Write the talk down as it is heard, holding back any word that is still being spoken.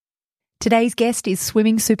Today's guest is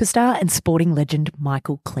swimming superstar and sporting legend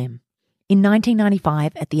Michael Klim. In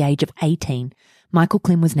 1995, at the age of 18, Michael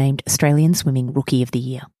Klim was named Australian Swimming Rookie of the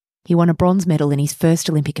Year. He won a bronze medal in his first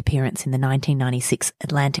Olympic appearance in the 1996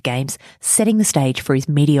 Atlanta Games, setting the stage for his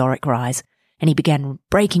meteoric rise, and he began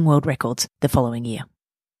breaking world records the following year.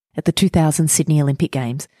 At the 2000 Sydney Olympic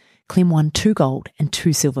Games, Klim won 2 gold and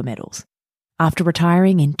 2 silver medals. After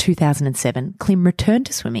retiring in 2007, Klim returned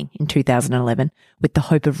to swimming in 2011 with the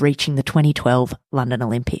hope of reaching the 2012 London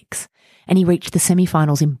Olympics. And he reached the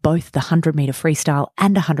semi-finals in both the 100-metre freestyle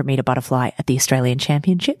and 100-metre butterfly at the Australian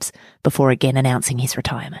Championships before again announcing his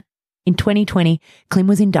retirement. In 2020, Klim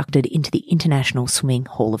was inducted into the International Swimming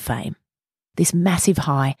Hall of Fame. This massive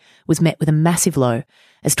high was met with a massive low,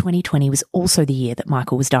 as 2020 was also the year that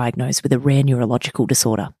Michael was diagnosed with a rare neurological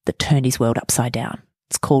disorder that turned his world upside down.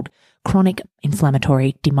 It's called chronic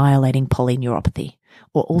inflammatory demyelinating polyneuropathy,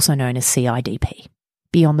 or also known as CIDP.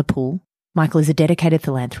 Beyond the pool, Michael is a dedicated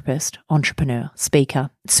philanthropist, entrepreneur, speaker,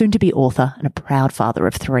 soon-to-be author, and a proud father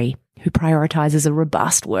of 3 who prioritises a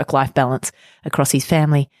robust work-life balance across his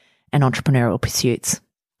family and entrepreneurial pursuits.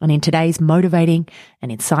 And in today's motivating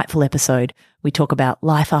and insightful episode, we talk about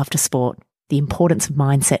life after sport, the importance of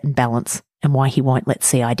mindset and balance, and why he won't let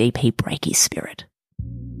CIDP break his spirit.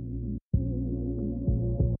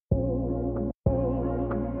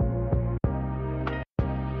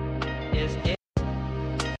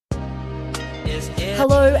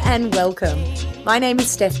 Hello and welcome. My name is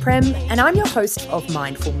Steph Prem and I'm your host of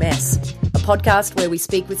Mindful Mess, a podcast where we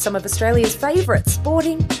speak with some of Australia's favourite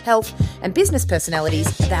sporting, health and business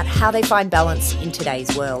personalities about how they find balance in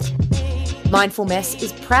today's world. Mindful Mess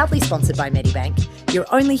is proudly sponsored by Medibank.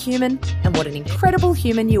 You're only human, and what an incredible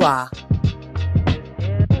human you are.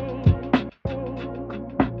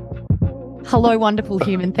 Hello, wonderful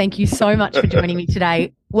human. Thank you so much for joining me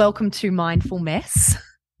today. Welcome to Mindful Mess.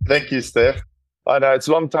 Thank you, Steph. I know it's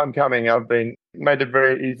a long time coming. I've made it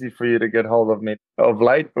very easy for you to get hold of me of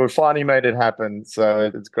late. We finally made it happen.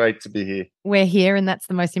 So it's great to be here. We're here, and that's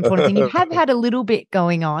the most important thing. You have had a little bit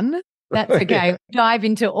going on. That's okay. Yeah. Dive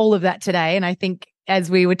into all of that today. And I think as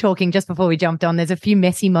we were talking just before we jumped on, there's a few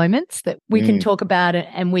messy moments that we can talk about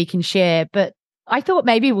and we can share. But I thought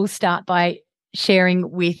maybe we'll start by sharing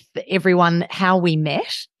with everyone how we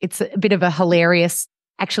met. It's a bit of a hilarious,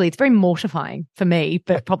 actually, it's very mortifying for me,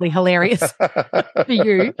 but probably hilarious for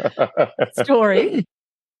you story.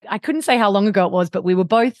 I couldn't say how long ago it was, but we were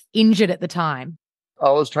both injured at the time.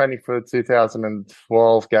 I was training for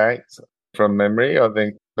 2012 games from memory, I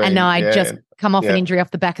think. And I'd just come off an injury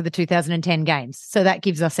off the back of the 2010 games. So that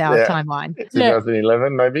gives us our timeline.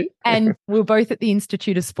 2011 maybe. And we were both at the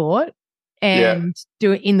Institute of Sport and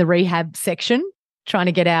do it in the rehab section, trying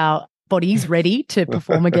to get our bodies ready to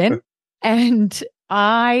perform again. And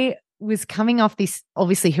I was coming off this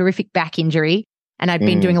obviously horrific back injury, and I'd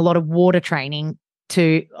been doing a lot of water training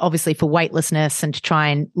to obviously for weightlessness and to try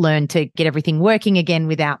and learn to get everything working again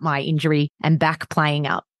without my injury and back playing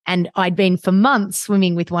up. And I'd been for months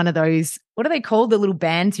swimming with one of those, what are they called? The little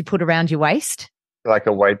bands you put around your waist? Like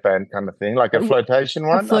a weight band kind of thing, like a flotation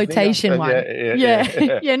one? A flotation one.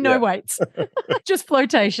 Yeah, no weights. Just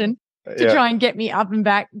flotation to try and get me up and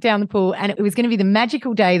back down the pool. And it was going to be the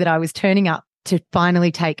magical day that I was turning up to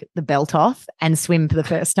finally take the belt off and swim for the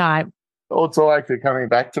first time. It's all actually coming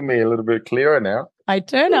back to me a little bit clearer now. I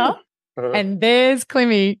turn up and there's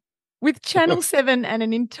Klimmy with Channel 7 and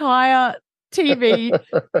an entire TV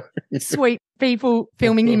suite, people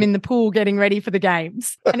filming him in the pool getting ready for the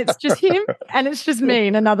games. And it's just him and it's just me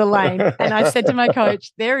in another lane. And I said to my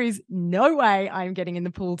coach, there is no way I'm getting in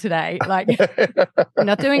the pool today. Like, I'm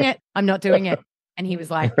not doing it. I'm not doing it. And he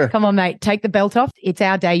was like, come on, mate, take the belt off. It's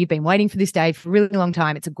our day. You've been waiting for this day for a really long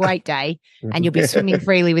time. It's a great day and you'll be swimming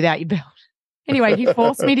freely without your belt. Anyway, he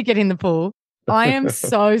forced me to get in the pool. I am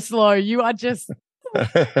so slow. You are just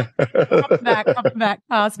up and back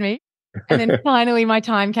past me. And then finally my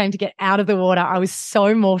time came to get out of the water. I was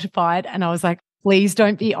so mortified and I was like, please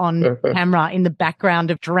don't be on camera in the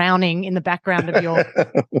background of drowning in the background of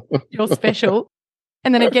your special.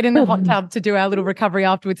 And then I get in the hot tub to do our little recovery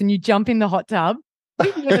afterwards, and you jump in the hot tub.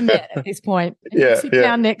 We've never met at this point. And you sit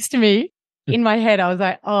down next to me. In my head, I was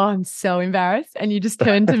like, oh, I'm so embarrassed. And you just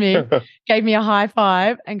turned to me, gave me a high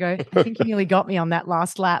five and go, I think you nearly got me on that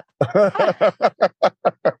last lap.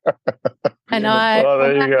 And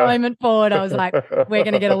from that moment forward, I was like, we're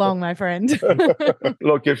going to get along, my friend.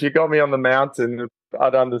 Look, if you got me on the mountain,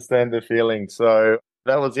 I'd understand the feeling. So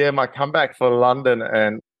that was, my comeback for London.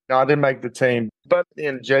 And I didn't make the team. But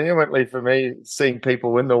genuinely for me, seeing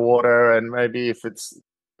people in the water, and maybe if it's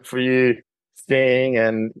for you, skiing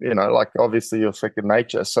and, like obviously your second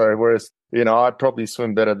nature. So whereas I'd probably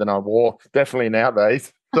swim better than I walk, definitely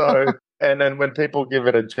nowadays. So, and then when people give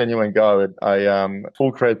it a genuine go,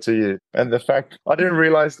 full credit to you. And the fact I didn't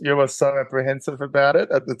realize you were so apprehensive about it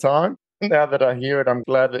at the time. Now that I hear it, I'm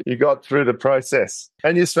glad that you got through the process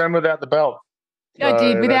and you swam without the belt. I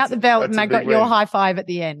did without the belt, and I got your win. high five at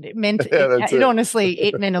the end. It meant it honestly,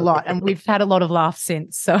 it meant a lot, and we've had a lot of laughs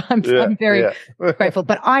since. So I'm very grateful.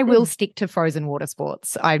 But I will stick to frozen water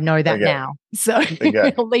sports. I know that now. So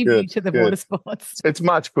I'll leave you to the water sports. It's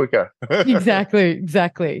much quicker.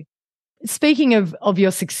 Exactly. Speaking of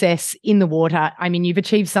your success in the water, I mean, you've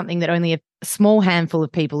achieved something that only a small handful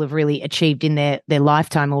of people have really achieved in their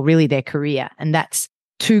lifetime, or really their career, and that's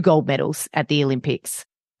 2 gold medals at the Olympics.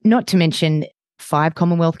 Not to mention 5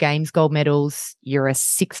 Commonwealth Games gold medals. You're a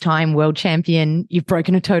 6-time world champion. You've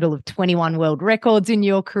broken a total of 21 world records in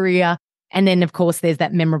your career. And then, of course, there's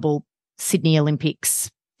that memorable Sydney Olympics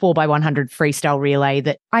 4x100 freestyle relay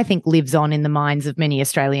that I think lives on in the minds of many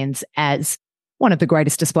Australians as one of the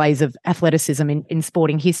greatest displays of athleticism in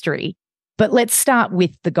sporting history. But let's start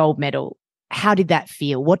with the gold medal. How did that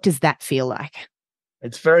feel? What does that feel like?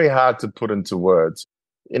 It's very hard to put into words.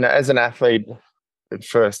 As an athlete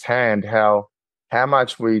firsthand, how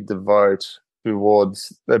much we devote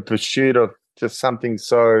towards the pursuit of just something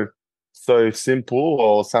so simple,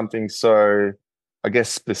 or something so, I guess,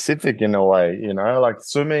 specific in a way, like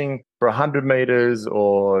swimming for 100 meters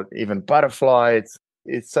or even butterfly.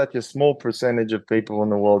 It's such a small percentage of people in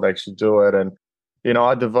the world actually do it. And,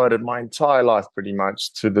 I devoted my entire life pretty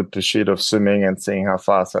much to the pursuit of swimming and seeing how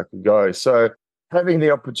fast I could go. So having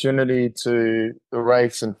the opportunity to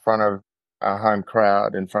race in front of a home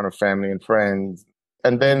crowd, in front of family and friends,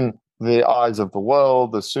 and then the eyes of the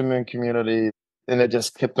world, the swimming community, and it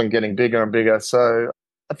just kept on getting bigger and bigger. So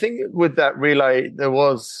I think with that relay, there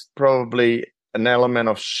was probably an element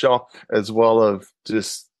of shock as well, of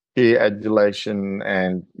just sheer adulation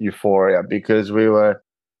and euphoria, because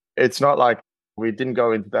it's not like we didn't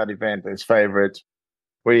go into that event as favorites.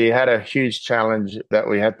 We had a huge challenge that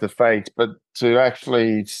we had to face, but to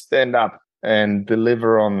actually stand up and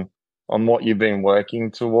deliver on what you've been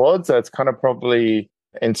working towards, that's kind of probably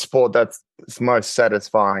in sport, that's the most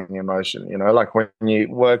satisfying emotion, like when you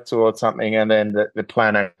work towards something and then the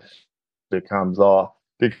planet becomes off,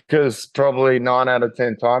 because probably 9 out of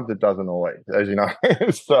 10 times it doesn't always, as you know.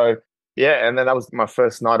 So, yeah. And then that was my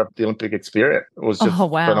first night of the Olympic experience. It was just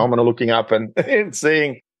phenomenal, looking up and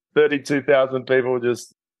seeing 32,000 people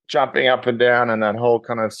just jumping up and down, and that whole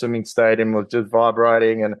kind of swimming stadium was just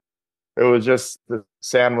vibrating, and it was just, the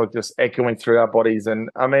sound was just echoing through our bodies. And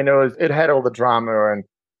I mean, it had all the drama, and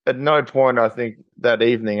at no point, I think, that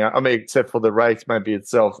evening, except for the race maybe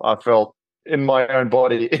itself, I felt in my own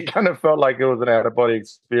body, it kind of felt like it was an out-of-body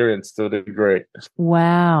experience to a degree.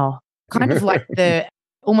 Wow. Kind of like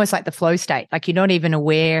almost like the flow state, like you're not even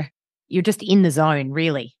aware, you're just in the zone,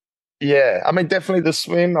 really. Yeah, definitely the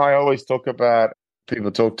swim, I always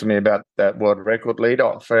people talk to me about that world record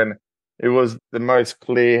lead-off, and it was the most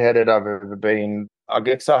clear-headed I've ever been. I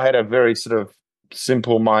guess I had a very sort of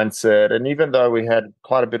simple mindset. And even though we had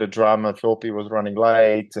quite a bit of drama, Philippi was running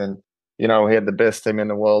late, and, we had the best team in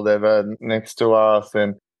the world ever next to us.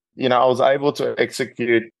 And, I was able to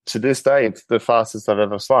execute, to this day, it's the fastest I've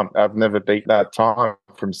ever swum. I've never beat that time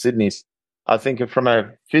from Sydney. I think from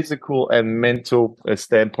a physical and mental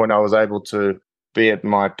standpoint, I was able to be at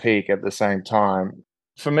my peak at the same time.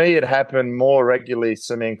 For me, it happened more regularly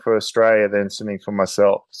swimming for Australia than swimming for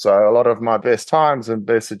myself. So a lot of my best times and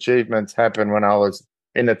best achievements happened when I was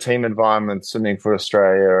in a team environment swimming for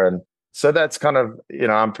Australia. And so that's kind of,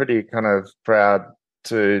 I'm pretty kind of proud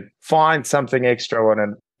to find something extra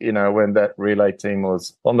when that relay team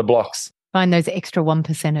was on the blocks. Find those extra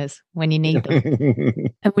 1%ers when you need them.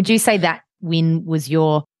 And would you say that win was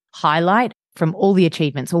your highlight from all the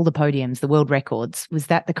achievements, all the podiums, the world records? Was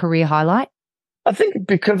that the career highlight? I think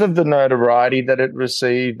because of the notoriety that it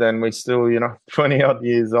received, and we still, 20 odd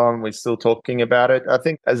years on, we're still talking about it. I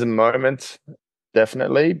think as a moment,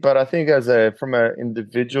 definitely. But I think from an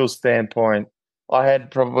individual standpoint, I had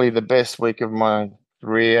probably the best week of my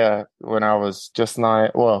career when I was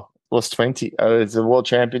was 20. It was a world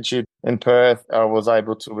championship in Perth. I was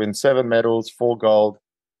able to win 7 medals, 4 gold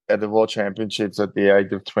at the world championships at the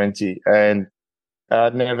age of 20. And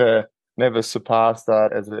I'd never surpassed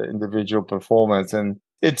that as an individual performance. And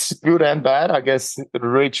it's good and bad, I guess,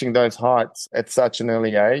 reaching those heights at such an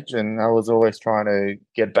early age. And I was always trying to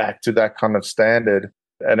get back to that kind of standard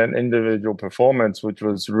at an individual performance, which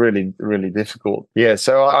was really, really difficult. Yeah,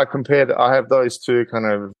 so I have those two kind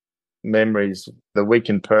of memories, the week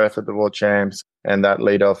in Perth at the World Champs and that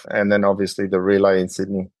lead off, and then obviously the relay in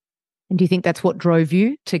Sydney. And do you think that's what drove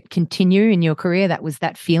you to continue in your career? That was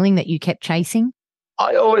that feeling that you kept chasing?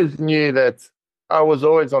 I always knew that I was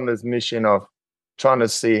always on this mission of trying to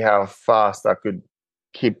see how fast I could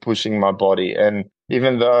keep pushing my body. And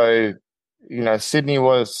even though, Sydney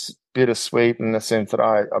was bittersweet in the sense that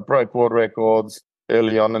I broke world records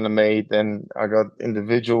early on in the meet, and I got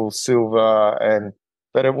individual silver,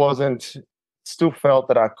 but it wasn't, still felt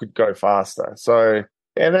that I could go faster. So,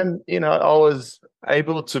 and then, I was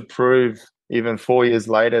able to prove even 4 years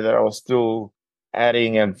later that I was still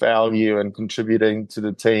adding and value and contributing to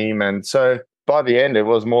the team. And so by the end, it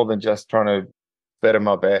was more than just trying to better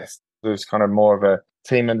my best. It was kind of more of a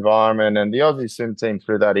team environment, and the Aussie swim team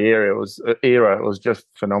through that era was just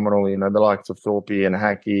phenomenal. The likes of Thorpe and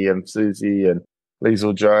Hackey and Susie and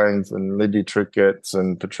Liesl Jones and Lydia Trickett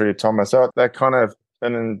and Patria Thomas. So that kind of,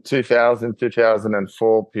 and in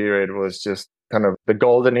 2004 period was just kind of the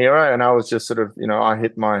golden era. And I was just sort of, I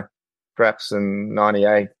hit my straps in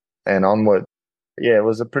 98 and onward. Yeah, it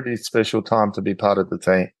was a pretty special time to be part of the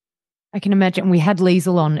team. I can imagine. We had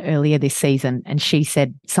Liesl on earlier this season, and she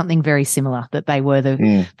said something very similar, that they were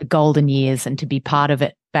the golden years, and to be part of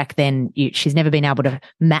it back then, she's never been able to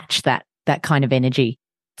match that kind of energy.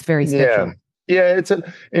 It's very special. Yeah, it's an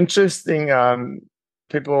interesting.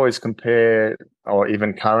 People always compare, or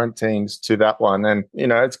even current teams, to that one, and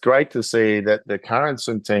it's great to see that the current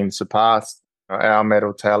swim team surpassed our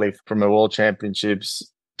medal tally from the World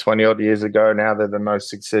Championships 20 odd years ago. Now they're the most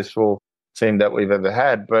successful team that we've ever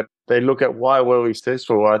had. But they look at why were we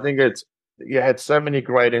successful. I think it's, you had so many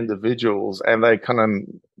great individuals, and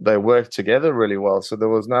they worked together really well. So there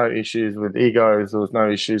was no issues with egos. There was no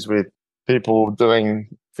issues with people doing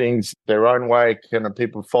things their own way.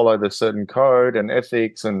 People follow the certain code and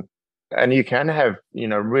ethics, and you can have,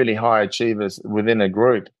 really high achievers within a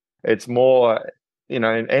group. It's more, in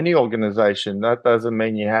any organization, that doesn't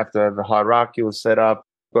mean you have to have a hierarchical setup,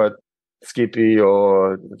 but Skippy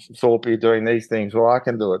or Thorpe doing these things, well, I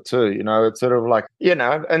can do it too. It's sort of like,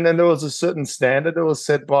 and then there was a certain standard that was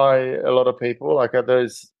set by a lot of people. Like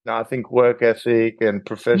those, I think work ethic and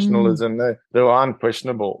professionalism, they were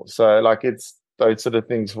unquestionable. So like it's those sort of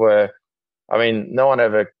things where, no one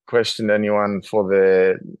ever questioned anyone for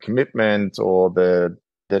their commitment or the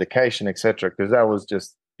dedication, etc. Because that was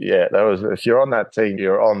just, if you're on that team,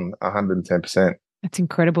 you're on 110%. That's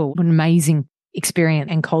incredible. An amazing experience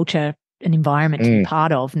and culture, an environment to be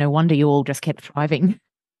part of. No wonder you all just kept thriving.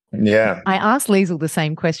 Yeah. I asked Liesl the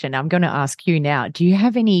same question. I'm going to ask you now. Do you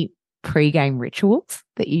have any pre-game rituals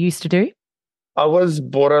that you used to do? I was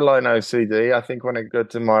borderline OCD, I think, when I got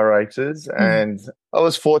to my races. And I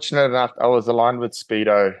was fortunate enough, I was aligned with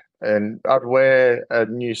Speedo, and I'd wear a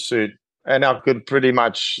new suit, and I could pretty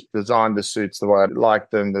much design the suits the way I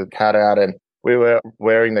liked them, the cutout. And we were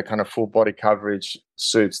wearing the kind of full body coverage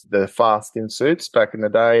suits, the fast skin suits back in the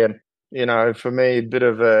day. And, for me, a bit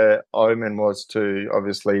of a omen was to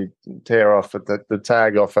obviously tear off the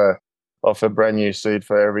tag off a brand new suit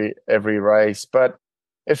for every race. But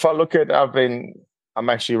if I look at, I'm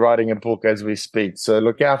actually writing a book as we speak, so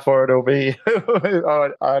look out for it. It'll be,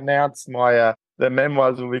 I announced the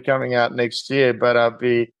memoirs will be coming out next year, but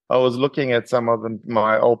I was looking at some of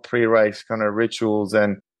my old pre-race kind of rituals,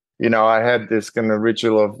 and I had this kind of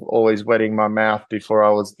ritual of always wetting my mouth before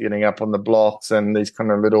I was getting up on the blocks, and these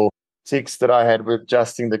kind of little tics that I had with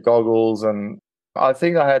adjusting the goggles. And I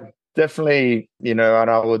think I had definitely, and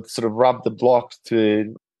I would sort of rub the blocks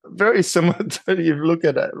to very similar to, you look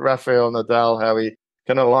at Rafael Nadal, how he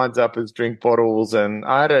kind of lines up his drink bottles. And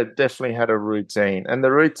I definitely had a routine, and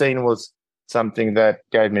the routine was something that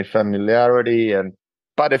gave me familiarity.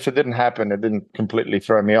 But if it didn't happen, it didn't completely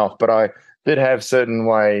throw me off. But I did have certain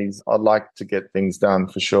ways I'd like to get things done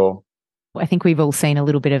for sure. I think we've all seen a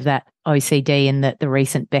little bit of that OCD in the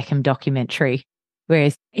recent Beckham documentary,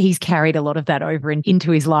 whereas he's carried a lot of that over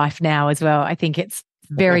into his life now as well. I think it's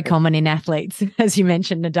very common in athletes, as you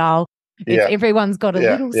mentioned, Nadal. Everyone's got a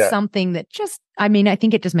little something that just, I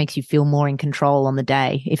think it just makes you feel more in control on the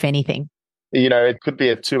day, if anything. It could be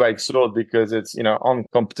a two-edged sword, because it's, on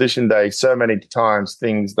competition day, so many times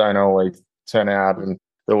things don't always turn out in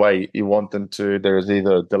the way you want them to. There is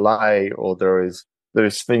either a delay, or there's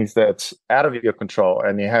things that's out of your control,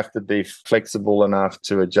 and you have to be flexible enough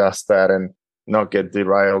to adjust that and not get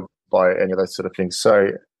derailed by any of those sort of things. So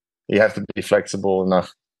you have to be flexible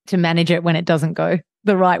enough to manage it when it doesn't go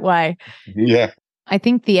the right way. Yeah. I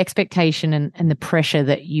think the expectation and the pressure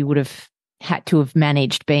that you would have had to have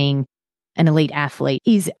managed being an elite athlete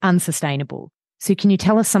is unsustainable. So can you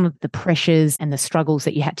tell us some of the pressures and the struggles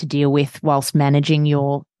that you had to deal with whilst managing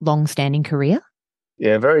your long-standing career?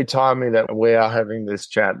 Yeah, very timely that we are having this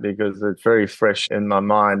chat, because it's very fresh in my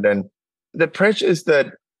mind. And The pressures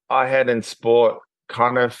that I had in sport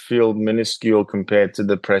kind of feel minuscule compared to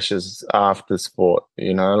the pressures after sport.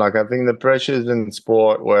 Like I think the pressures in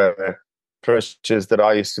sport were pressures that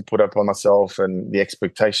I used to put up on myself and the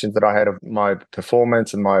expectations that I had of my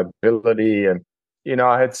performance and my ability. And,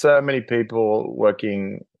 I had so many people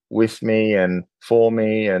working with me and for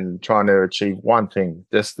me and trying to achieve one thing,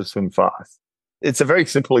 just to swim fast. It's a very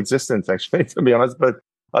simple existence, actually, to be honest, but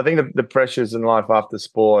I think the pressures in life after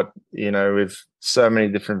sport, with so many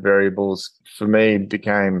different variables, for me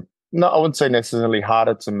became, I wouldn't say necessarily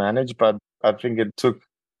harder to manage, but I think it took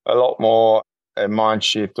a lot more a mind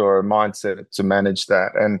shift or a mindset to manage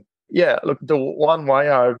that. And yeah, look, the one way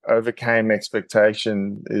I overcame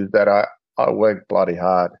expectation is that I worked bloody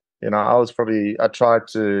hard. I tried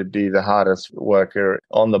to be the hardest worker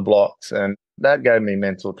on the blocks, and that gave me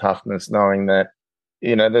mental toughness knowing that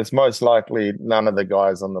there's most likely none of the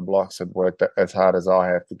guys on the blocks had worked as hard as I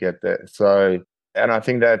have to get there. So, and I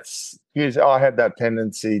think that's because I had that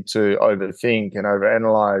tendency to overthink and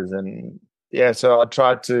overanalyze. And yeah, so I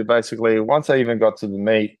tried to basically, once I even got to the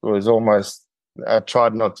meet, I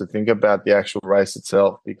tried not to think about the actual race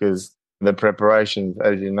itself because the preparations,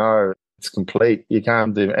 as you know, it's complete. You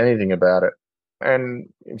can't do anything about it. And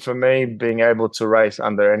for me, being able to race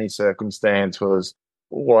under any circumstance was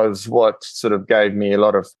what sort of gave me a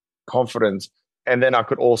lot of confidence. And then I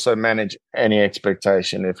could also manage any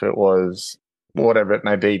expectation if it was whatever it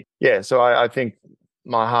may be. Yeah, so I think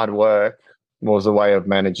my hard work was a way of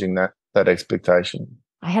managing that expectation.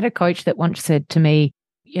 I had a coach that once said to me,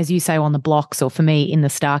 as you say, on the blocks, or for me in the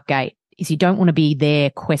start gate, is you don't want to be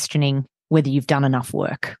there questioning whether you've done enough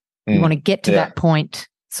work. You want to get to that point,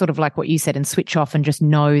 sort of like what you said, and switch off and just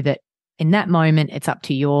know that in that moment, it's up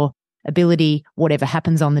to your ability, whatever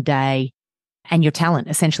happens on the day, and your talent,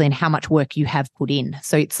 essentially, and how much work you have put in.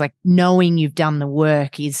 So it's like knowing you've done the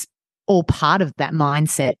work is all part of that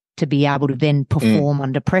mindset to be able to then perform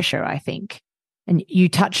under pressure, I think. And you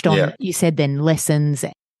touched on, you said then lessons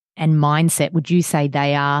and mindset. Would you say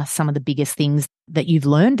they are some of the biggest things that you've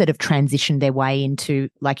learned that have transitioned their way into,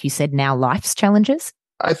 like you said, now life's challenges?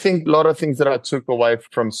 I think a lot of things that I took away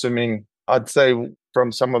from swimming, I'd say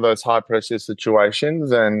from some of those high pressure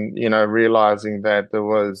situations and, realizing that there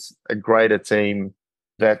was a greater team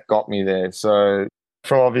that got me there. So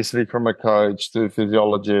from a coach to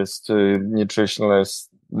physiologist to nutritionist,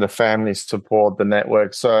 the family support, the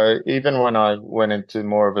network. So even when I went into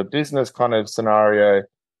more of a business kind of scenario,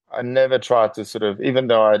 I never tried to sort of, even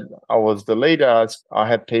though I was the leader, I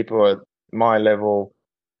had people at my level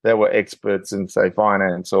that were experts in, say,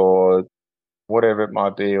 finance or whatever it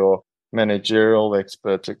might be, or managerial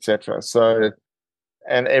experts, etc. So,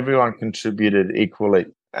 and everyone contributed equally.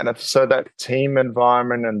 And so that team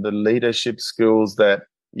environment and the leadership skills that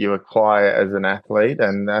you acquire as an athlete,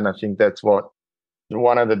 and I think that's what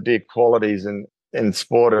one of the big qualities in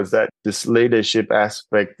sport is that this leadership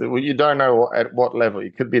aspect. You don't know at what level.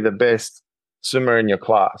 You could be the best swimmer in your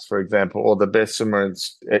class, for example, or the best swimmer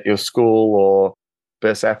at your school, or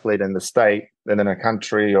best athlete in the state, then in a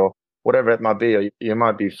country, or whatever it might be, or you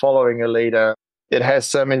might be following a leader. It has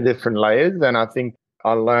so many different layers. And I think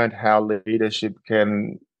I learned how leadership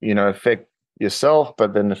can, affect yourself,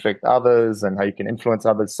 but then affect others and how you can influence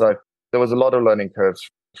others. So there was a lot of learning curves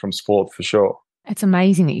from sport for sure. It's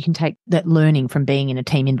amazing that you can take that learning from being in a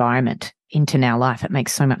team environment into now life. It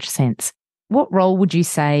makes so much sense. What role would you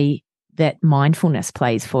say that mindfulness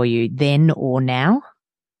plays for you then or now?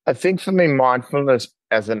 I think for me, mindfulness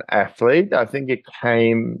as an athlete, I think it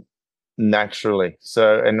came naturally.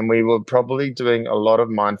 So, and we were probably doing a lot of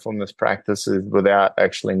mindfulness practices without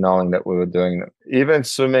actually knowing that we were doing them. Even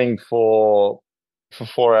swimming for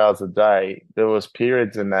 4 hours a day, there was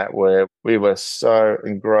periods in that where we were so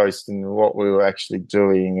engrossed in what we were actually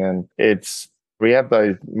doing. And we have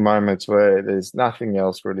those moments where there's nothing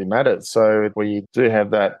else really matters. So we do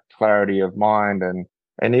have that clarity of mind,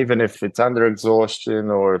 and even if it's under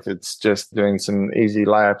exhaustion or if it's just doing some easy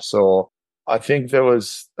laps, or I think there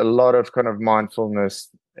was a lot of kind of mindfulness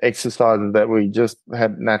exercises that we just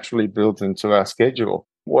had naturally built into our schedule.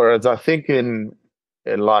 Whereas I think in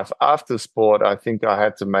life after sport, I think I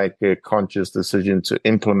had to make a conscious decision to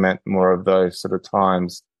implement more of those sort of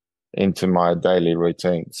times into my daily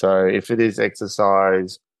routine. So if it is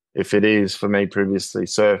exercise, if it is for me previously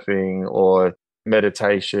surfing or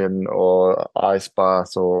meditation or ice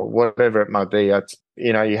baths or whatever it might be,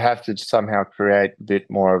 you have to somehow create a bit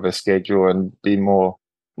more of a schedule and be more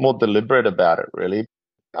deliberate about it, really.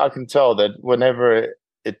 I can tell that whenever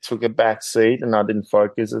it took a back seat and I didn't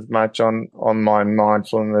focus as much on my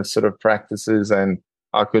mindfulness sort of practices, and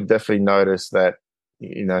I could definitely notice that,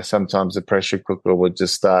 sometimes the pressure cooker would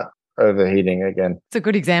just start overheating again. It's a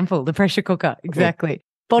good example, the pressure cooker. Exactly.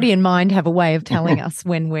 Body and mind have a way of telling us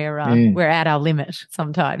when we're at our limit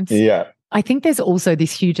sometimes. Yeah. I think there's also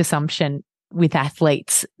this huge assumption with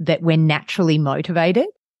athletes that we're naturally motivated.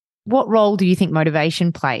 What role do you think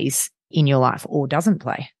motivation plays in your life or doesn't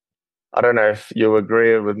play? I don't know if you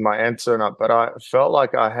agree with my answer or not, but I felt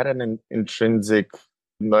like I had an intrinsic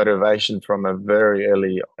motivation from a very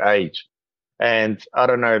early age. And I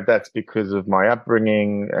don't know if that's because of my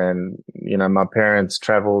upbringing and, my parents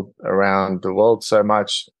traveled around the world so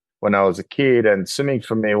much when I was a kid, and swimming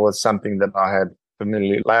for me was something that I had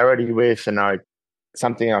familiarity with, and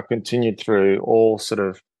something I continued through all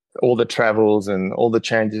the travels and all the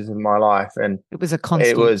changes in my life. And it was a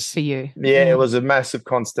constant for you. Yeah, it was a massive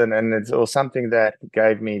constant. And it was something that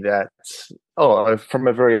gave me from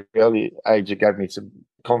a very early age, it gave me some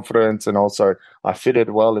confidence. And also I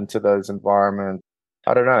fitted well into those environments.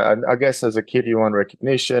 I don't know. I guess as a kid, you want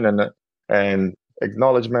recognition and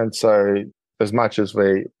acknowledgement. So as much as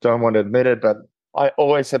we don't want to admit it, but I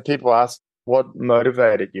always had people ask, what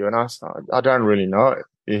motivated you? And I said, I don't really know,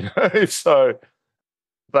 So,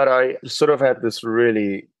 but I sort of had this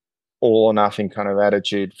really all or nothing kind of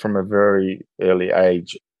attitude from a very early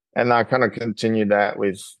age. And I kind of continued that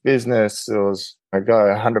with business. I go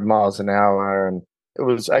 100 miles an hour, and it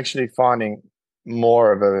was actually finding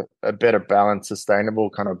more of a better balance, sustainable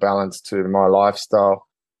kind of balance to my lifestyle.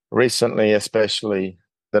 Recently, especially,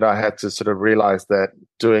 that I had to sort of realize that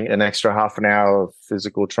doing an extra half an hour of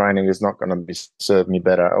physical training is not going to serve me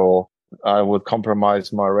better, or I would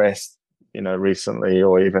compromise my rest, recently,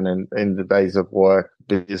 or even in the days of work,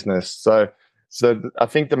 business. So I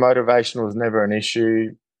think the motivation was never an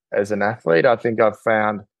issue as an athlete. I think I've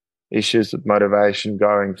found issues with motivation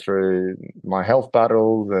going through my health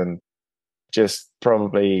battles, and just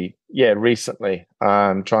probably, recently,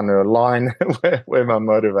 trying to align where my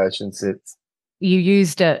motivation sits. You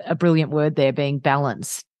used a brilliant word there, being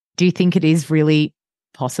balanced. Do you think it is really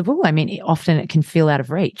possible? I mean, often it can feel out of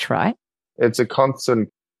reach, right? It's a constant,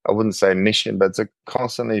 I wouldn't say mission, but it's a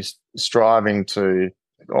constantly striving to,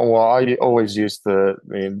 I always use the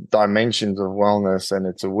dimensions of wellness, and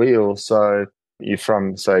it's a wheel. So you're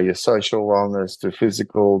from, say, your social wellness to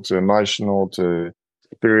physical to emotional to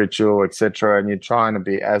spiritual, etc. And you're trying to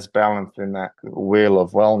be as balanced in that wheel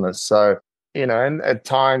of wellness. So, and at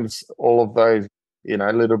times all of those,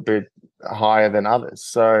 a little bit higher than others.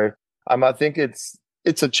 So I think it's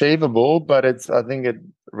achievable, but I think it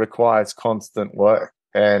requires constant work.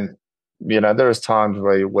 And, there is times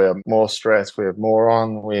where we're more stressed, we have more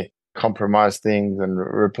on, we compromise things and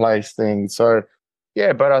replace things. So,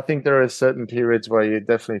 but I think there are certain periods where you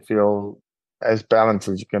definitely feel as balanced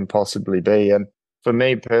as you can possibly be. And for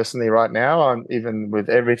me personally right now, I'm even with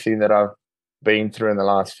everything that I've been through in the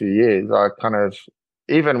last few years, I kind of,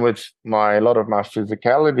 even with a lot of my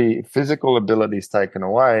physical abilities taken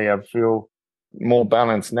away, I feel more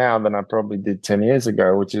balanced now than I probably did 10 years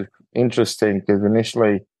ago, which is interesting because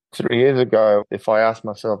initially 3 years ago, if I asked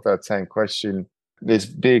myself that same question, this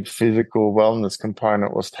big physical wellness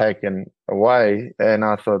component was taken away. And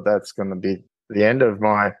I thought that's going to be the end of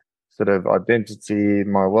my sort of identity,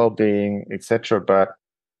 my well-being, etc. But,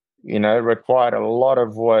 it required a lot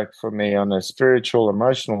of work for me on a spiritual,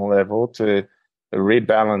 emotional level to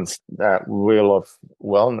rebalance that wheel of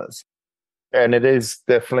wellness. And it is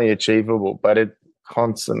definitely achievable, but it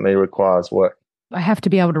constantly requires work. I have to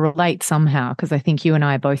be able to relate somehow, because I think you and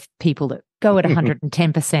I are both people that go at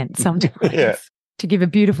 110% sometimes. Yeah. To give a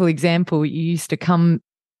beautiful example, you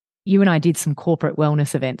and I did some corporate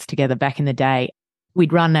wellness events together back in the day.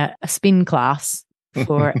 We'd run a spin class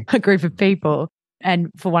for a group of people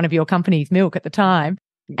and for one of your company's milk at the time.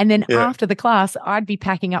 And then after the class, I'd be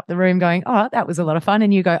packing up the room going, oh, that was a lot of fun.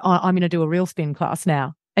 And you go, oh, I'm going to do a real spin class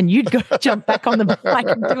now. And you'd go jump back on the bike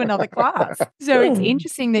and do another class. So it's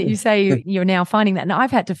interesting that you say you're now finding that. And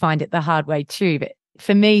I've had to find it the hard way too. But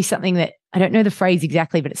for me, something that, I don't know the phrase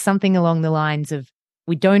exactly, but it's something along the lines of,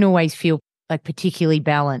 we don't always feel like particularly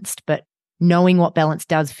balanced, but knowing what balance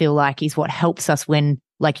does feel like is what helps us when,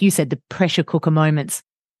 like you said, the pressure cooker moments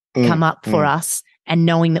come up for us, and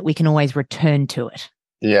knowing that we can always return to it.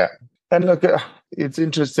 Yeah. And look, it's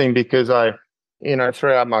interesting because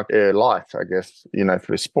throughout my life, I guess,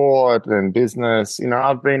 through sport and business,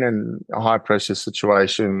 I've been in high pressure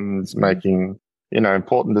situations, making,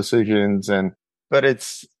 important decisions. But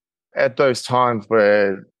it's at those times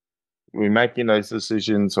where we're making those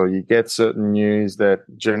decisions, or you get certain news that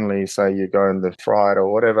generally say you go in the fright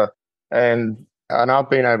or whatever. And I've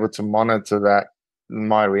been able to monitor that,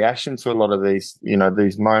 my reaction to a lot of these,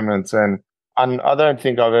 these moments. And I don't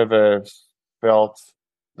think I've ever felt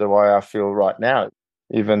the way I feel right now.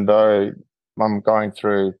 even though I'm going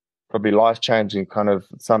through probably life-changing kind of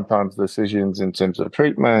sometimes decisions in terms of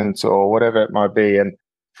treatment or whatever it might be. And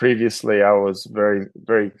previously I was very,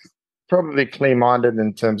 very probably clean-minded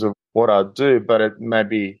in terms of what I do, but it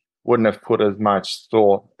maybe wouldn't have put as much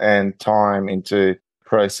thought and time into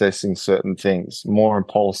processing certain things, more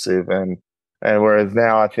impulsive. And whereas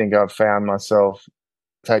now I think I've found myself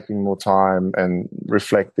taking more time and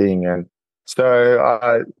reflecting. And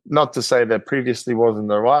so, not to say that previously wasn't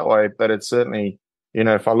the right way, but it certainly,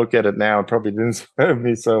 if I look at it now, it probably didn't serve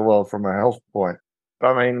me so well from a health point.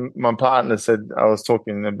 I mean, my partner said I was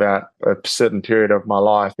talking about a certain period of my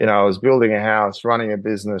life. I was building a house, running a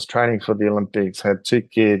business, training for the Olympics, had 2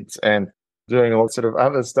 kids, and doing all sort of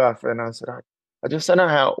other stuff. And I said, I just don't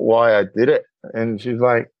know why I did it. And she's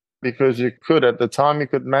like, because you could at the time, you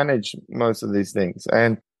could manage most of these things.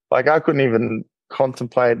 And like, I couldn't even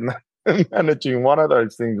contemplate managing one of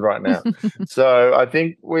those things right now. So I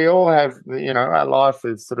think we all have, our life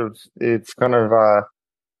is it's kind of,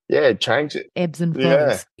 change it. Ebbs and flows.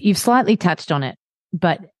 Yeah. You've slightly touched on it,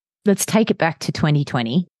 but let's take it back to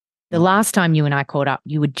 2020. The last time you and I caught up,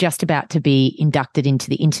 you were just about to be inducted into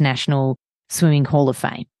the International Swimming Hall of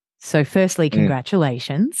Fame. So firstly,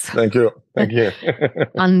 congratulations. Thank you. Thank you.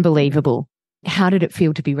 Unbelievable. How did it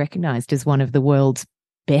feel to be recognized as one of the world's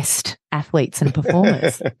best athletes and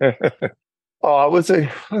performers? It was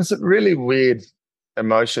a really weird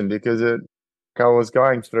emotion because I was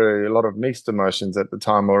going through a lot of mixed emotions at the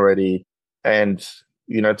time already. And,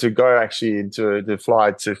 to go actually to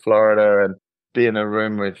fly to Florida and be in a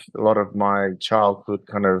room with a lot of my childhood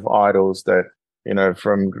kind of idols that,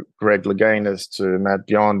 from Greg Louganis to Matt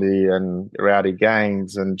Biondi and Rowdy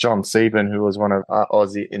Gaines and John Sieben, who was one of our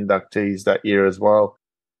Aussie inductees that year as well.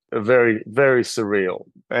 Very, very surreal.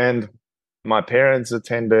 And my parents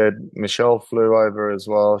attended. Michelle flew over as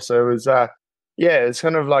well. So it was, it's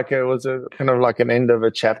kind of like it was a kind of like an end of a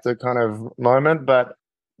chapter kind of moment. But,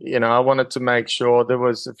 I wanted to make sure there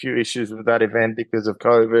was a few issues with that event because of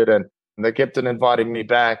COVID, and they kept on inviting me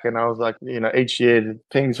back. And I was like, each year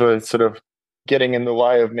things were sort of getting in the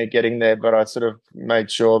way of me getting there, but I sort of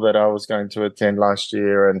made sure that I was going to attend last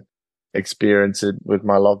year and experience it with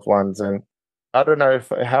my loved ones. And I don't know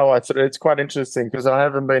it's quite interesting because I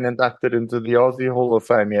haven't been inducted into the Aussie Hall of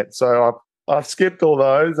Fame yet. So I've skipped all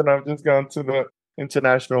those and I've just gone to the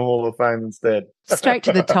International Hall of Fame instead. Straight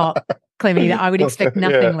to the top, Clemmy. I would expect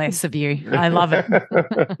nothing less of you. I love it.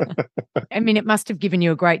 I mean, it must have given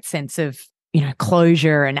you a great sense of,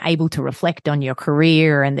 closure and able to reflect on your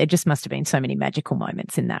career. And there just must have been so many magical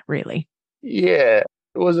moments in that, really. Yeah,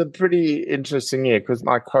 it was a pretty interesting year because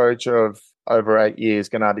my coach of over 8 years,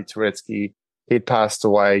 Gennady Turetsky, he passed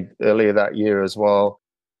away earlier that year as well.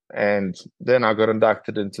 And then I got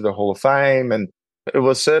inducted into the Hall of Fame. And it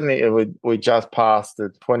was certainly, we just passed the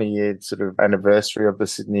 20-year sort of anniversary of the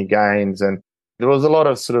Sydney Games. And there was a lot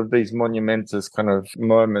of sort of these monumentous kind of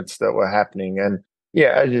moments that were happening. And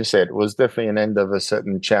yeah, as you said, it was definitely an end of a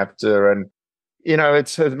certain chapter. And,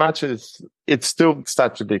 it's as much as it's still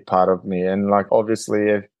such a big part of me. And like,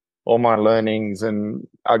 obviously, all my learnings and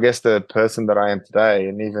I guess the person that I am today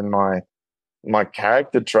and even my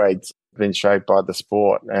character traits have been shaped by the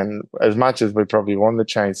sport. And as much as we probably want to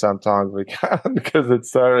change, sometimes we can't because it's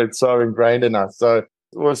so ingrained in us. So it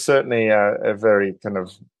was certainly a very kind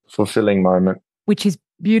of fulfilling moment. Which is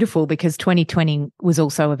beautiful because 2020 was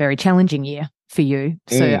also a very challenging year for you.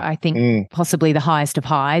 So I think possibly the highest of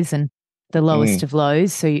highs and the lowest of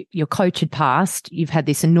lows. So your coach had passed. You've had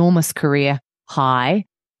this enormous career high.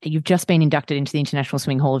 You've just been inducted into the International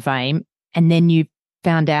Swimming Hall of Fame. And then you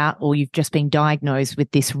found out, or you've just been diagnosed with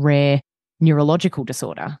this rare neurological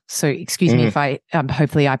disorder. So excuse me if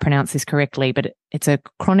hopefully I pronounce this correctly, but it's a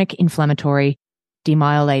chronic inflammatory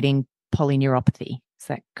demyelinating polyneuropathy. Is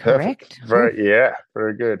that correct? Very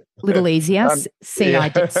good. A little easier.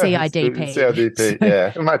 CIDP.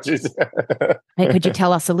 CIDP, much easier. Could you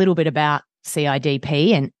tell us a little bit about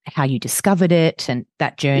CIDP and how you discovered it and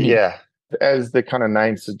that journey? Yeah. As the kind of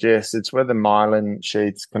name suggests, it's where the myelin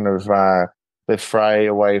sheets kind of they fray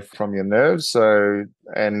away from your nerves. So,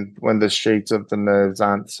 and when the sheets of the nerves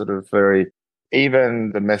aren't sort of very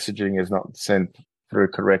even, the messaging is not sent through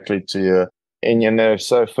correctly to you in your nerves.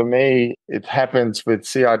 So for me, it happens with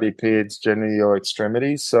CIDP. It's generally your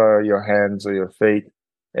extremities, so your hands or your feet.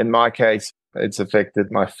 In my case, it's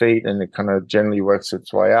affected my feet, and it kind of generally works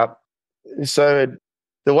its way up. So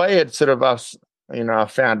the way it sort of I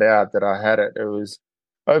found out that I had it. It was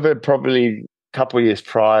over probably a couple of years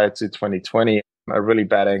prior to 2020, a really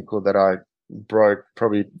bad ankle that I broke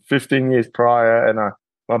probably 15 years prior, and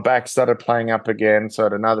my back started playing up again. So I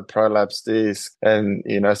had another prolapse disc, and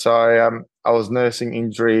so I was nursing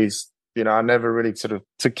injuries. I never really sort of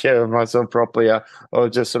took care of myself properly. I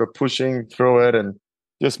was just sort of pushing through it and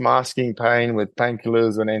just masking pain with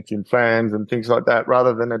painkillers and anti-inflammatories and things like that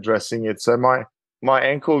rather than addressing it. So my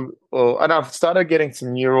ankle, and I've started getting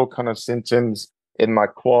some neural kind of symptoms in my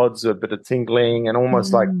quads, a bit of tingling and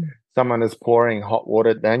almost like someone is pouring hot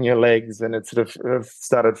water down your legs, and it sort of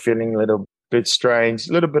started feeling a little bit strange,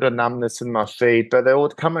 a little bit of numbness in my feet, but they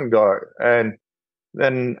would come and go. And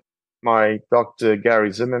then my doctor,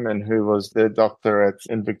 Gary Zimmerman, who was the doctor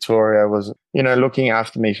in Victoria, was, looking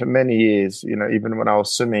after me for many years, even when I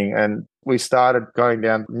was swimming. And we started going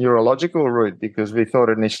down the neurological route because we thought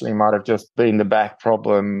initially it might have just been the back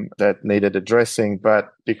problem that needed addressing. But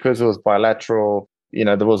because it was bilateral,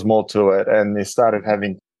 there was more to it. And they started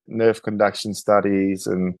having nerve conduction studies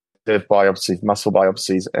and nerve biopsies, muscle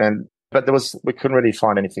biopsies. But we couldn't really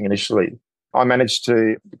find anything initially. I managed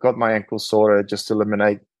to got my ankle sorted just to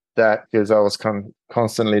eliminate that because I was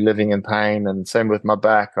constantly living in pain, and same with my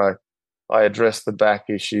back. I addressed the back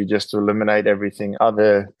issue just to eliminate everything,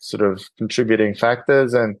 other sort of contributing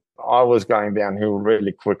factors, and I was going downhill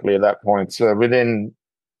really quickly at that point. So within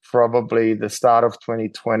probably the start of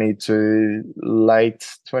 2020 to late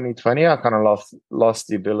 2020, I kind of lost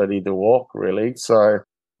the ability to walk really. So,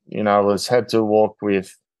 I had to walk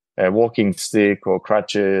with a walking stick or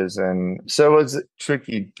crutches. And so it was a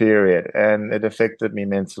tricky period, and it affected me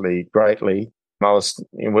mentally greatly. I was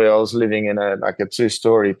living in a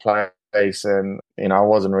 2-story place, and, I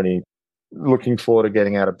wasn't really looking forward to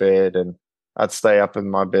getting out of bed, and I'd stay up in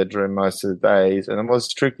my bedroom most of the days. And it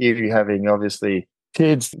was tricky if you're having obviously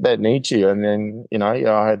kids that need you. And then,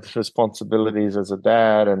 I had responsibilities as a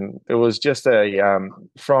dad, and it was just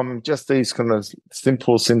from just these kind of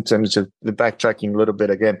simple symptoms, just the backtracking a little bit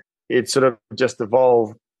again, it sort of just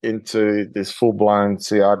evolved into this full-blown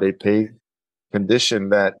CIDP condition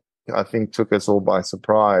that I think took us all by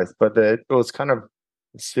surprise. But it was kind of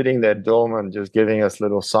sitting there dormant, just giving us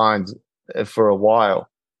little signs for a while.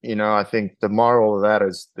 I think the moral of that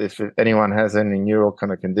is if anyone has any neural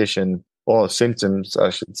kind of condition or symptoms, I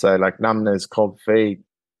should say, like numbness, cold feet,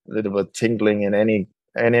 a little bit of tingling in any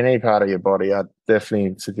part of your body, I'd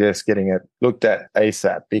definitely suggest getting it looked at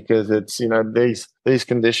ASAP, because it's, these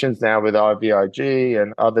conditions now with IVIG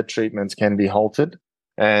and other treatments can be halted.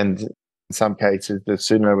 And in some cases, the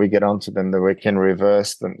sooner we get onto them, the we can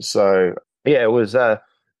reverse them. So yeah, it was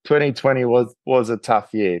 2020 was a tough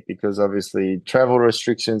year because obviously travel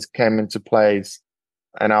restrictions came into place.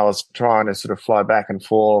 And I was trying to sort of fly back and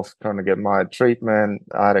forth, trying to get my treatment.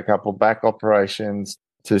 I had a couple back operations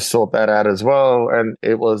to sort that out as well. And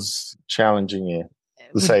it was a challenging year,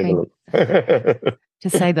 to say the least. To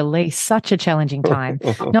say the least, such a challenging time,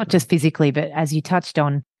 not just physically, but as you touched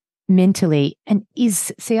on, mentally. And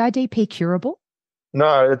is CIDP curable?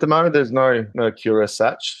 No, at the moment, there's no cure as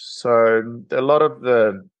such. So a lot of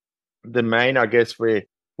the main, I guess,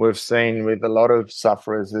 we've seen with a lot of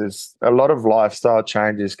sufferers is a lot of lifestyle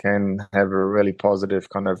changes can have a really positive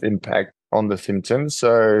kind of impact on the symptoms.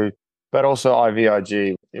 So, but also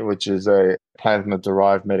IVIG, which is a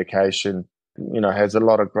plasma-derived medication, has a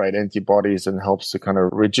lot of great antibodies and helps to kind of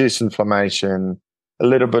reduce inflammation, a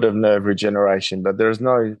little bit of nerve regeneration, but there's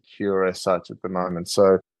no cure as such at the moment.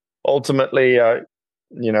 So ultimately,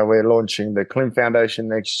 we're launching the Klim Foundation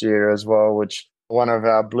next year as well, which one of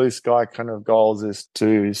our blue sky kind of goals is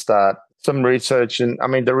to start some research. And I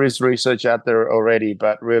mean, there is research out there already,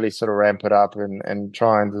 but really sort of ramp it up and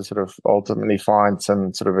trying to sort of ultimately find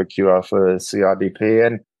some sort of a cure for CIDP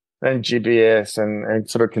and GBS and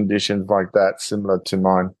sort of conditions like that, similar to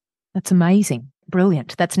mine. That's amazing.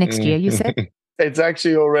 Brilliant. That's next year, you said? It's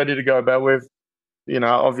actually all ready to go, but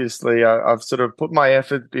obviously I've sort of put my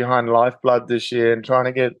effort behind Lifeblood this year and trying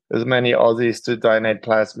to get as many Aussies to donate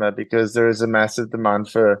plasma, because there is a massive demand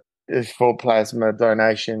for plasma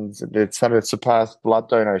donations. It's sort of surpassed blood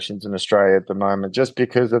donations in Australia at the moment just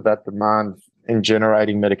because of that demand in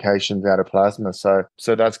generating medications out of plasma.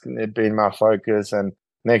 So that's been my focus. And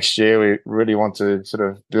next year we really want to sort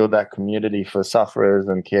of build that community for sufferers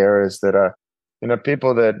and carers that are,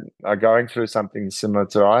 people that are going through something similar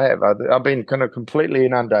to I have. I've been kind of completely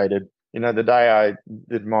inundated. The day I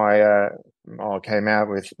did I came out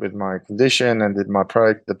with my condition and did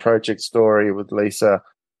the project story with Lisa,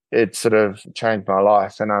 it sort of changed my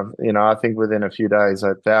life. And I think within a few days I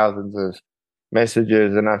had thousands of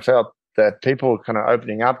messages, and I felt that people were kind of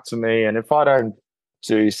opening up to me. And if I don't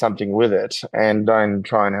do something with it and don't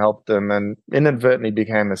try and help them, and inadvertently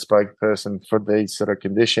became a spokesperson for these sort of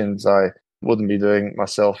conditions, I wouldn't be doing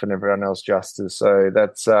myself and everyone else justice. So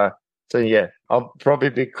that's So yeah, I'll probably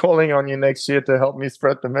be calling on you next year to help me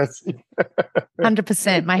spread the message.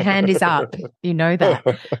 100%. My hand is up. You know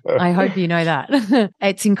that. I hope you know that.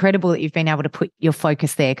 It's incredible that you've been able to put your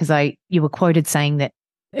focus there, because you were quoted saying that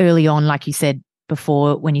early on, like you said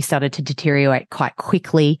before, when you started to deteriorate quite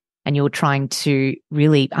quickly and you were trying to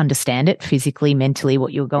really understand it physically, mentally,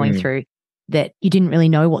 what you were going through, that you didn't really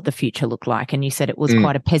know what the future looked like. And you said it was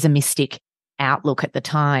quite a pessimistic outlook at the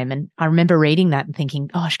time. And I remember reading that and thinking,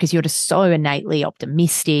 gosh, because you're just so innately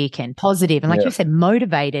optimistic and positive. And like you said,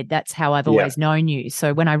 motivated. That's how I've always known you.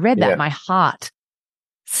 So when I read that, my heart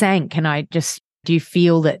sank. And do you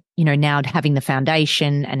feel that, now having the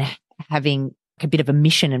foundation and having a bit of a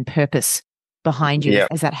mission and purpose behind you,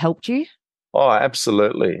 has that helped you? Oh,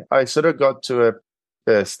 absolutely. I sort of got to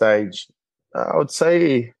a stage, I would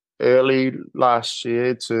say early last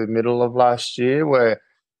year to middle of last year, where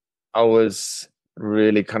I was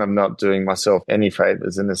really kind of not doing myself any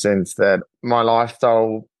favors, in the sense that my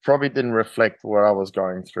lifestyle probably didn't reflect what I was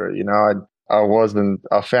going through.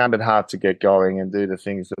 I found it hard to get going and do the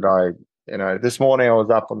things that this morning I was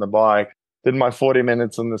up on the bike, did my 40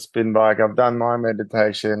 minutes on the spin bike. I've done my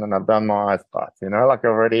meditation and I've done my ice bath,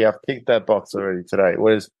 I've ticked that box already today.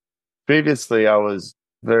 Whereas previously I was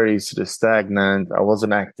very sort of stagnant. I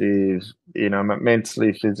wasn't active,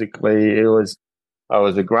 mentally, physically. I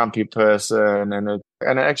was a grumpy person, and it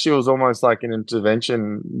actually was almost like an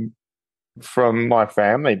intervention from my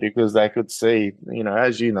family, because they could see,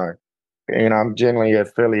 as I'm generally a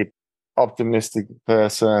fairly optimistic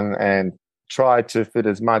person and try to fit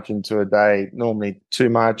as much into a day, normally too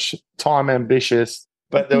much, time ambitious.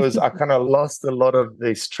 But I kind of lost a lot of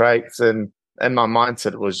these traits, and my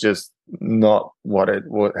mindset was just not what it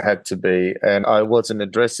had to be. And I wasn't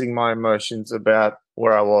addressing my emotions about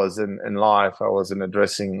where I was in life. I wasn't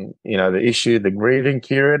addressing, the issue, the grieving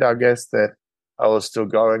period, I guess, that I was still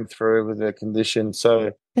going through with the condition.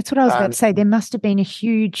 So that's what I was about to say. There must have been a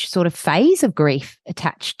huge sort of phase of grief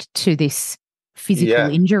attached to this physical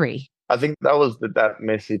injury. I think that was that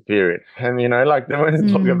messy period. And, when I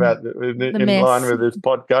talk about in line with this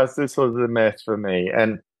podcast, this was the mess for me.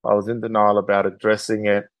 And I was in denial about addressing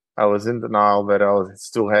it. I was in denial that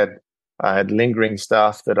I had lingering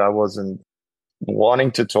stuff that I wasn't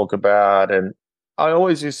wanting to talk about. And I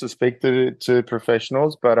always used to speak to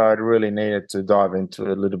professionals, but I really needed to dive into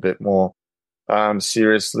it a little bit more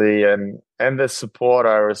seriously. And the support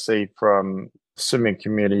I received from swimming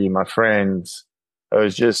community, my friends, it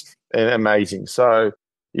was just amazing. So,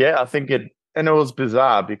 I think it was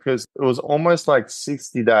bizarre, because it was almost like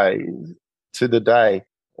 60 days to the day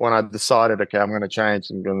when I decided, okay, I'm going to change.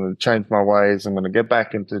 I'm going to change my ways. I'm going to get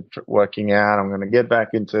back into working out. I'm going to get back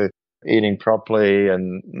into eating properly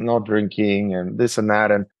and not drinking and this and that.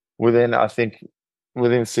 And within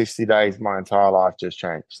 60 days, my entire life just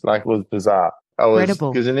changed. Like, it was bizarre. I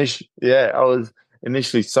was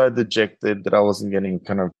initially so dejected that I wasn't getting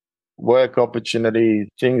kind of work opportunities,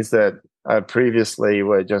 things that previously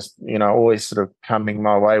were just, always sort of coming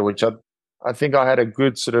my way, which I think I had a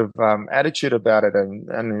good sort of attitude about it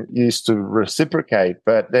and used to reciprocate,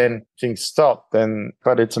 but then things stopped.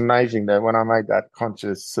 But it's amazing that when I made that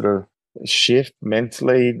conscious sort of shift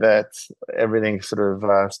mentally, that everything sort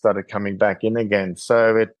of started coming back in again.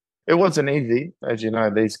 So it wasn't easy, as you know,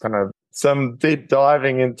 these kind of some deep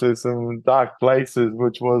diving into some dark places,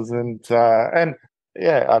 which wasn't, I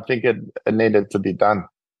think it needed to be done.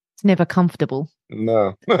 It's never comfortable.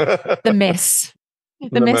 No. The mess.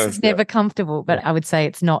 The mess is never comfortable, but I would say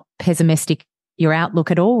it's not pessimistic, your outlook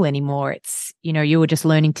at all anymore. It's, you were just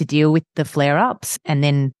learning to deal with the flare-ups and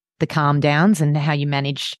then the calm downs and how you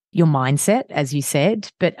manage your mindset, as you said.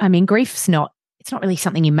 But I mean, it's not really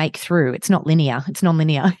something you make through. It's not linear. It's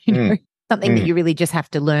non-linear, something that you really just have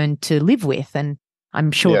to learn to live with. And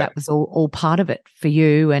I'm sure that was all part of it for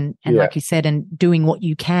you. And like you said, and doing what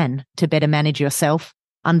you can to better manage yourself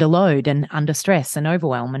under load and under stress and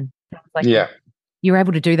overwhelm. And you're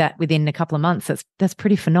able to do that within a couple of months. That's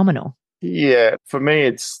pretty phenomenal. Yeah, for me,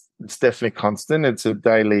 it's definitely constant. It's a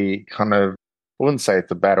daily kind of, I wouldn't say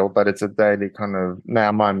it's a battle, but it's a daily kind of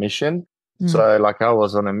now my mission. So like I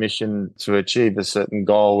was on a mission to achieve a certain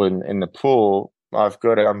goal in the pool. I'm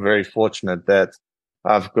very fortunate that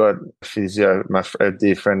I've got physio, a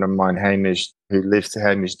dear friend of mine, Hamish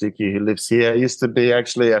Dickey, who lives here. He used to be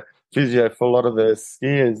actually a physio for a lot of the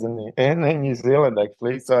skiers in New Zealand,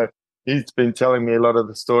 actually. So he's been telling me a lot of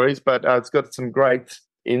the stories, but it's got some great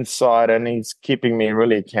insight and he's keeping me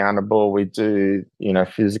really accountable. We do,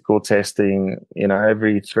 physical testing,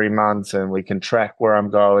 every 3 months, and we can track where I'm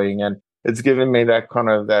going. And it's given me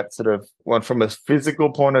that sort of one from a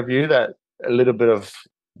physical point of view, that a little bit of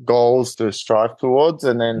goals to strive towards.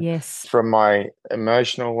 And then Yes. from my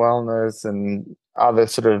emotional wellness and other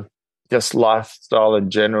sort of just lifestyle in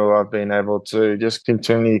general, I've been able to just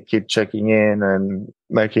continually keep checking in and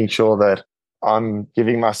making sure that I'm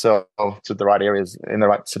giving myself to the right areas in the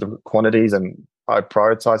right sort of quantities, and I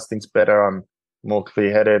prioritize things better. I'm more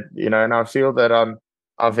clear-headed, and I feel that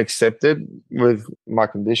I've accepted with my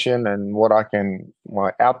condition and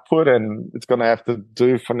my output, and it's going to have to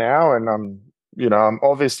do for now. And I'm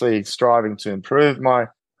obviously striving to improve my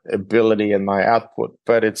ability and my output,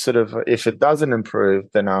 but it's sort of, if it doesn't improve,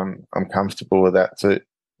 then I'm comfortable with that too.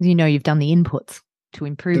 You've done the inputs to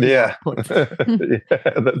improve the outputs.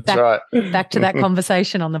 That's right. Back to that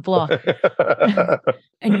conversation on the block.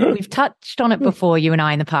 And we've touched on it before, you and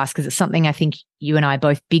I, in the past, because it's something I think you and I are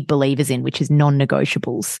both big believers in, which is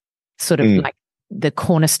non-negotiables, sort of like the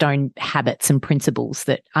cornerstone habits and principles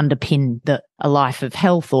that underpin a life of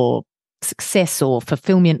health or success or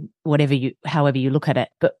fulfillment, however you look at it.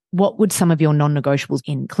 But what would some of your non-negotiables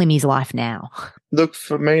in Klimmy's life now? Look,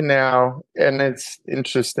 for me now, and it's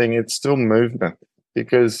interesting, it's still movement,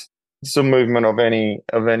 because it's still movement of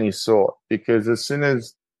any sort. Because as soon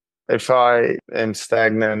as, if I am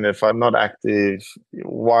stagnant, if I'm not active,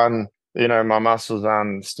 my muscles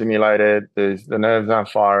aren't stimulated, the nerves aren't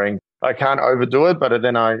firing. I can't overdo it, but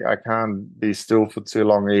then I can't be still for too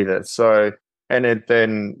long either. So, and it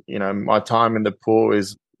then, my time in the pool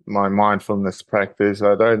is my mindfulness practice.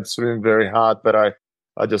 I don't swim very hard, but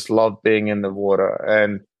I just love being in the water.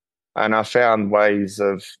 And I found ways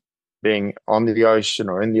of being on the ocean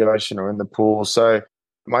or in the ocean or in the pool. So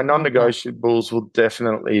my non-negotiables will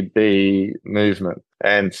definitely be movement.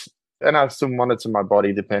 And I still monitor my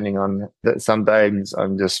body depending on that. Some days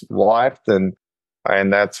I'm just wiped, and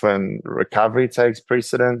that's when recovery takes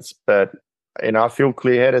precedence. But, I feel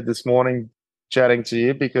clear-headed this morning chatting to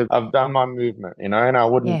you because I've done my movement, and I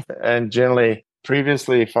wouldn't, and generally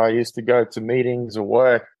previously, if I used to go to meetings or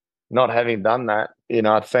work, not having done that,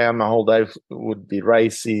 I'd found my whole day would be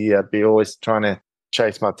racy. I'd be always trying to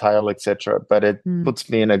chase my tail, etc. But it puts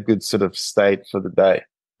me in a good sort of state for the day.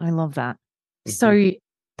 I love that. So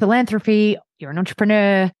philanthropy, you're an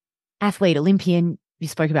entrepreneur, athlete, Olympian. You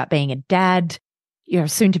spoke about being a dad. You're a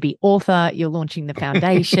soon-to-be author. You're launching the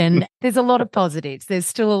foundation. There's a lot of positives. There's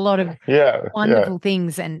still a lot of wonderful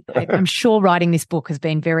things. And I'm sure writing this book has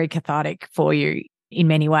been very cathartic for you in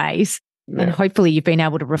many ways. Yeah. And hopefully you've been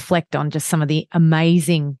able to reflect on just some of the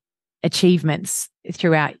amazing achievements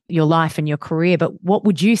throughout your life and your career. But what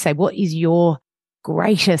would you say, what is your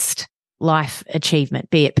greatest life achievement,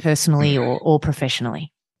 be it personally or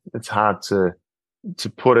professionally? It's hard to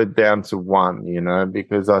put it down to one,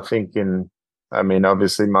 because I think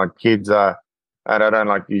obviously my kids are, and I don't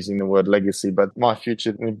like using the word legacy, but my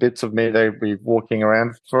future bits of me, they'll be walking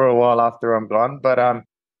around for a while after I'm gone. But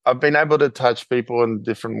I've been able to touch people in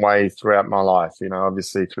different ways throughout my life,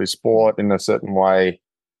 obviously through sport in a certain way,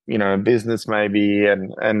 business maybe,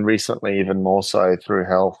 and recently even more so through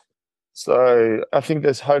health. So I think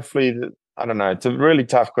there's hopefully, I don't know, it's a really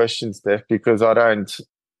tough question, Steph, because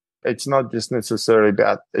it's not just necessarily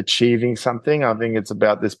about achieving something. I think it's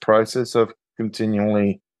about this process of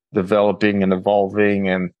continually developing and evolving.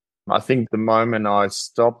 And I think the moment I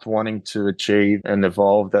stopped wanting to achieve and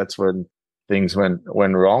evolve, that's when things went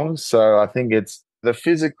wrong. So I think it's the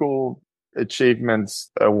physical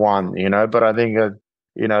achievements are one, but I think,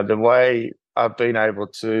 the way I've been able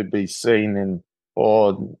to be seen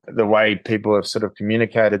or the way people have sort of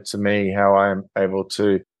communicated to me, how I'm able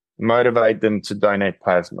to motivate them to donate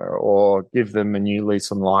plasma or give them a new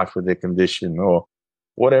lease on life with their condition or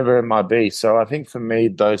whatever it might be. So I think for me,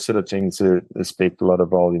 those sort of things speak a lot of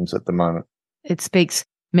volumes at the moment. It speaks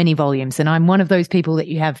many volumes. And I'm one of those people that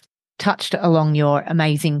you have touched along your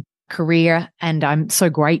amazing career. And I'm so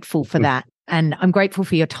grateful for that. And I'm grateful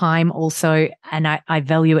for your time also. And I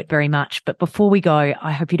value it very much. But before we go,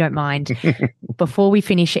 I hope you don't mind, before we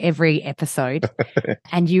finish every episode,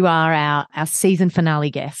 and you are our season finale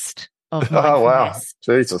guest of Mindfulness. Oh, wow.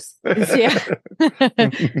 Jesus. Yeah.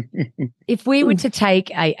 If we were to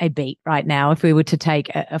take a beat right now, if we were to take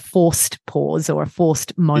a forced pause or a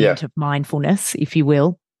forced moment of mindfulness, if you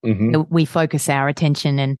will, we focus our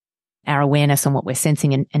attention and our awareness on what we're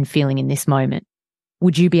sensing and feeling in this moment.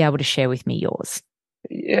 Would you be able to share with me yours?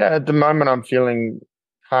 Yeah, at the moment I'm feeling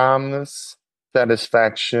calmness,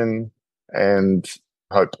 satisfaction, and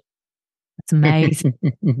hope. It's amazing.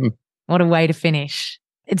 What a way to finish.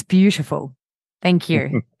 It's beautiful. Thank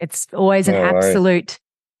you. It's always an absolute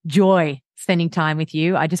joy spending time with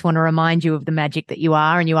you. I just want to remind you of the magic that you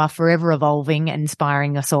are, and you are forever evolving and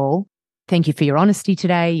inspiring us all. Thank you for your honesty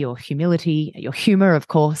today, your humility, your humor, of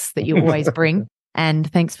course, that you always bring.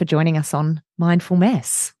 And thanks for joining us on Mindful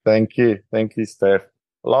Mess. Thank you. Thank you, Steph.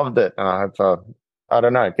 Loved it. And I hope, I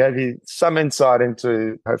don't know, gave you some insight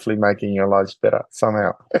into hopefully making your lives better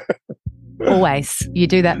somehow. Always. You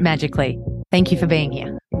do that magically. Thank you for being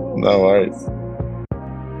here. No worries.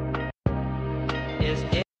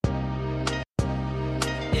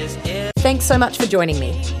 Thanks so much for joining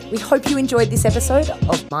me. We hope you enjoyed this episode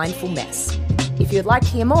of Mindful Mess. If you'd like to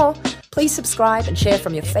hear more, please subscribe and share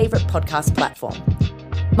from your favourite podcast platform.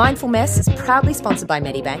 Mindful Mess is proudly sponsored by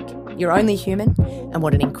Medibank. You're only human, and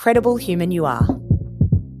what an incredible human you are.